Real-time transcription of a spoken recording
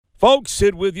Folks,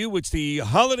 Sid with you. It's the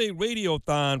holiday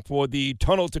radiothon for the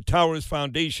Tunnel to Towers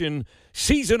Foundation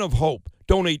Season of Hope.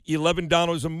 Donate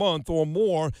 $11 a month or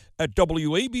more at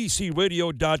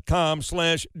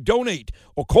wabcradio.com/donate.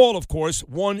 Or call, of course,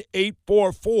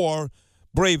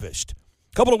 1-844-BRAVEST.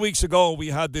 A couple of weeks ago, we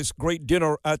had this great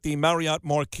dinner at the Marriott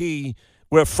Marquis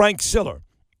where Frank Siller,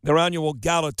 their annual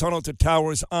gala, Tunnel to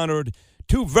Towers, honored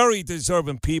two very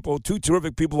deserving people, two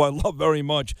terrific people I love very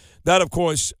much. That, of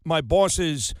course, my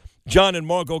bosses, John and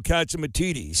Margot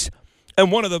Catsimatidis.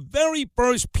 And one of the very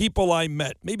first people I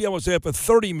met, maybe I was there for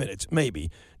 30 minutes, maybe,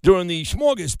 during the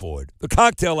smorgasbord, the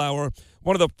cocktail hour,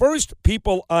 one of the first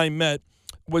people I met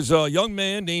was a young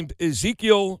man named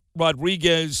Ezekiel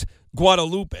Rodriguez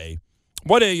Guadalupe.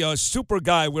 What a super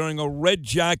guy wearing a red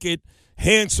jacket,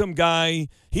 handsome guy.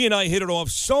 He and I hit it off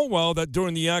so well that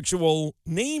during the actual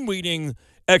name reading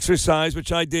exercise,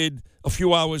 which I did a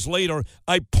few hours later,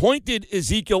 I pointed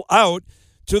Ezekiel out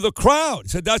to the crowd.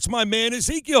 Said, "That's my man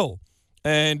Ezekiel."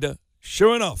 And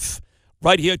sure enough,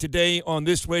 right here today on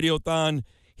this radiothon,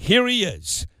 here he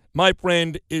is, my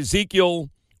friend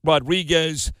Ezekiel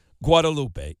Rodriguez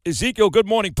Guadalupe. Ezekiel, good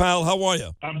morning, pal. How are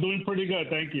you? I'm doing pretty good,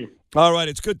 thank you. All right,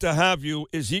 it's good to have you.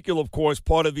 Ezekiel, of course,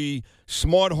 part of the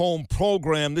Smart Home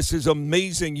program. This is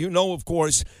amazing. You know, of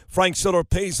course, Frank Siller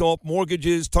pays off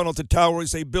mortgages, Tunnel to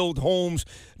Towers, they build homes.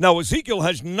 Now, Ezekiel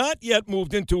has not yet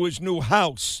moved into his new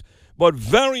house, but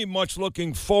very much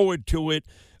looking forward to it.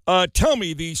 Tell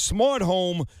me, the Smart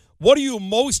Home, what are you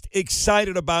most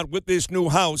excited about with this new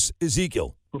house,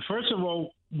 Ezekiel? Well, first of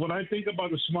all, when I think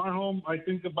about the Smart Home, I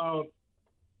think about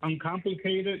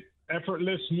uncomplicated,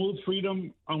 effortless, smooth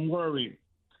freedom, unworried.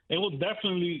 It will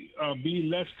definitely be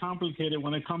less complicated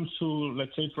when it comes to,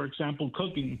 let's say, for example,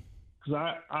 cooking,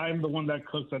 because I'm the one that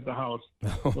cooks at the house.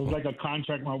 It was like a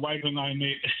contract my wife and I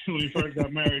made when we first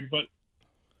got married. But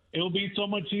it will be so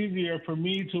much easier for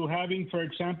me to having, for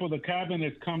example, the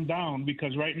cabinets come down,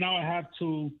 because right now I have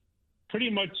to pretty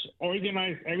much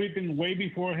organize everything way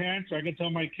beforehand. So I can tell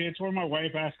my kids or my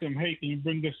wife, ask them, hey, can you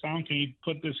bring this down? Can you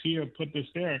put this here, put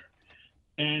this there?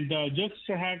 And just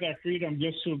to have that freedom,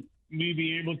 just to me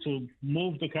be able to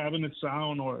move the cabinets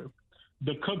down or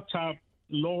the cooktop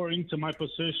lowering to my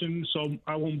position so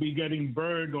I won't be getting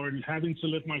burned or having to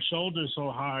lift my shoulders so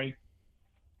high.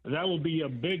 That would be a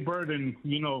big burden,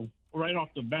 you know, right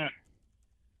off the bat.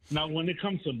 Now, when it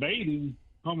comes to bathing,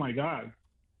 oh, my God.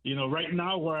 You know, right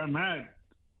now where I'm at,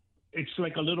 it's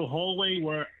like a little hallway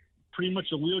where pretty much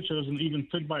the wheelchair doesn't even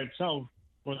fit by itself,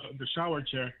 or the shower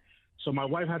chair. So my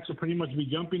wife has to pretty much be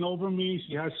jumping over me.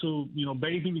 She has to, you know,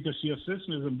 bathe me because she assists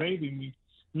me in bathing me,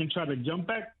 and then try to jump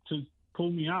back to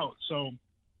pull me out. So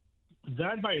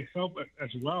that by itself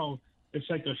as well, it's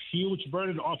like a huge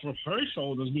burden off of her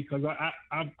shoulders, because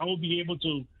I will be able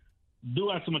to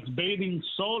do as much bathing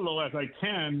solo as I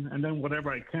can, and then whatever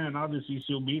I can, obviously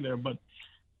she'll be there. But,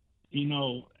 you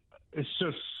know, it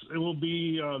will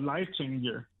be a life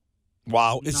changer.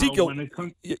 Wow. Ezekiel,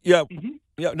 yeah. Mm-hmm.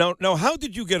 Yeah. Now, how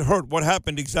did you get hurt? What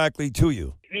happened exactly to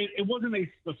you? It wasn't a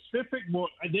specific,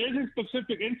 there's a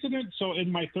specific incident. So in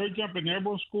my third jump in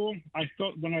airborne school, I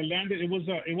felt when I landed, it was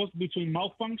between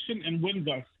malfunction and wind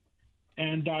gust.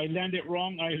 And I landed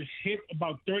wrong. I hit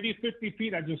about 30, 50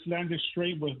 feet. I just landed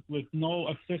straight with no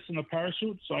assist in a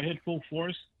parachute. So I hit full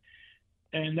force.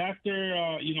 And after,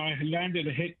 I landed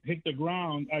and hit the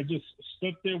ground, I just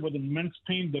stood there with immense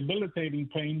pain, debilitating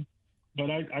pain.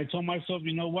 But I told myself,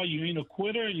 you know what, you ain't a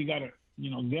quitter. You got to,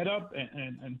 get up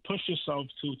and push yourself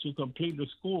to complete the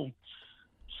school.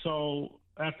 So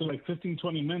after like 15,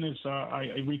 20 minutes,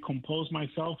 I recomposed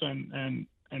myself and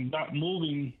got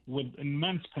moving with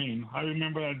immense pain. I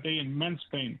remember that day, immense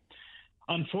pain.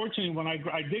 Unfortunately, when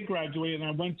I did graduate and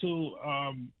I went to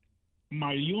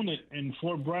my unit in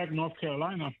Fort Bragg, North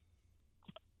Carolina,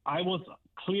 I was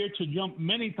cleared to jump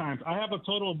many times. I have a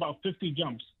total of about 50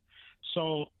 jumps.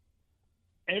 So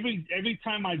every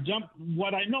time I jump,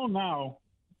 what I know now,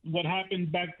 what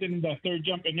happened back in the third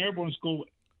jump in airborne school,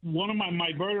 one of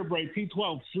my vertebrae,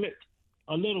 T12, slipped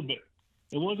a little bit.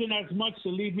 It wasn't as much to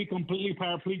leave me completely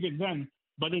paraplegic then,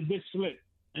 but it did slip,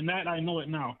 and that I know it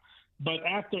now. But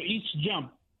after each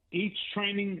jump, each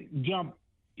training jump,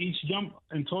 each jump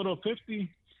in total 50,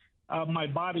 my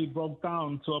body broke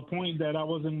down to a point that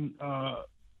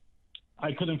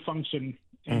I couldn't function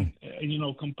and,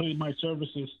 complete my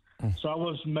services. So I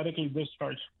was medically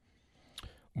discharged.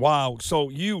 Wow. So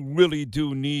you really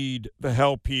do need the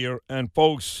help here. And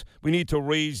folks, we need to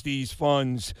raise these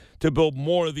funds to build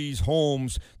more of these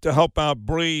homes to help out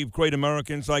brave, great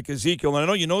Americans like Ezekiel. And I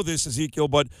know you know this, Ezekiel,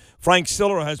 but Frank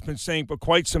Siller has been saying for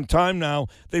quite some time now,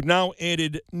 they've now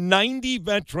added 90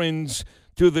 veterans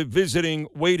to the visiting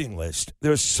waiting list.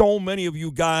 There's so many of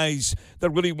you guys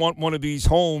that really want one of these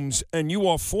homes, and you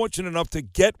are fortunate enough to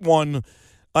get one.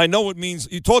 I know it means,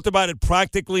 you talked about it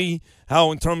practically,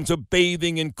 how in terms of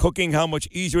bathing and cooking, how much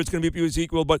easier it's going to be for you,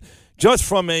 Ezekiel, but just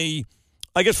from a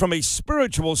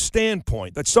spiritual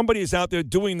standpoint, that somebody is out there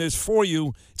doing this for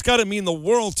you, it's got to mean the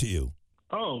world to you.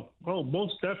 Oh,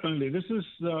 most definitely. This is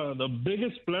the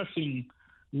biggest blessing,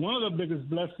 one of the biggest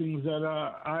blessings that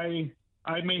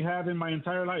I may have in my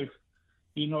entire life.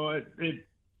 You know,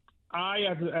 I,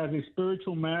 as a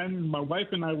spiritual man, my wife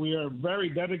and I, we are very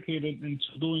dedicated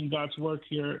into doing God's work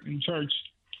here in church.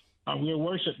 We are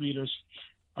worship leaders.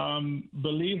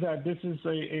 Believe that this is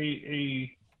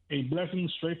a blessing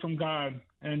straight from God,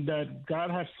 and that God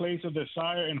has placed a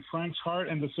desire in Frank's heart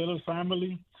and the Silas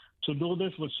family to do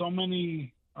this with so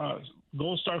many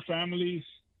Gold Star families,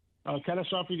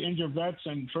 catastrophic injured vets,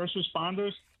 and first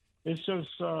responders. It's just,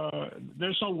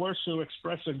 there's no words to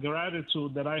express the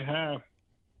gratitude that I have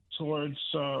towards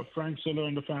Frank Siller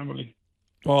and the family.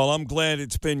 Well, I'm glad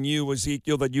it's been you,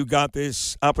 Ezekiel, that you got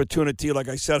this opportunity. Like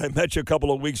I said, I met you a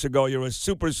couple of weeks ago. You're a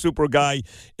super, super guy.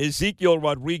 Ezekiel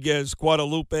Rodriguez,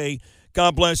 Guadalupe,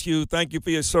 God bless you. Thank you for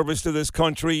your service to this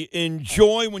country.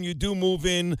 Enjoy when you do move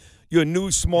in your new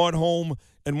smart home.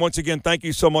 And once again, thank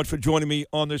you so much for joining me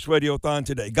on this Radiothon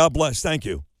today. God bless. Thank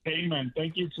you. Amen.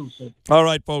 Thank you too, sir. All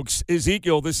right, folks.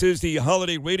 Ezekiel, this is the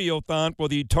Holiday Radiothon for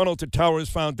the Tunnel to Towers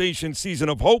Foundation Season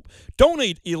of Hope.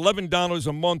 Donate $11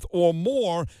 a month or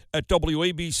more at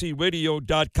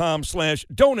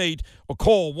WABCRadio.com/donate or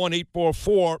call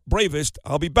 1-844-BRAVEST.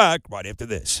 I'll be back right after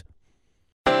this.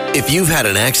 If you've had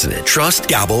an accident, trust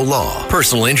Gabo Law.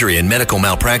 Personal injury and medical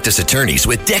malpractice attorneys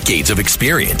with decades of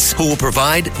experience who will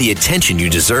provide the attention you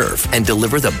deserve and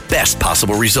deliver the best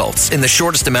possible results in the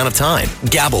shortest amount of time.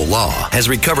 Gabo Law has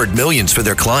recovered millions for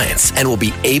their clients and will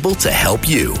be able to help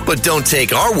you. But don't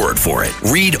take our word for it.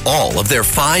 Read all of their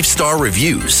 5-star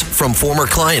reviews from former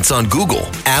clients on Google,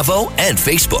 Avo, and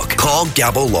Facebook. Call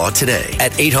Gabo Law today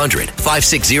at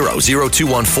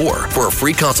 800-560-0214 for a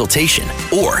free consultation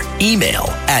or email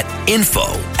at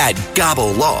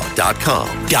info@gabolaw.com.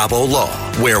 Gabo Law,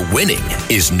 where winning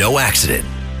is no accident.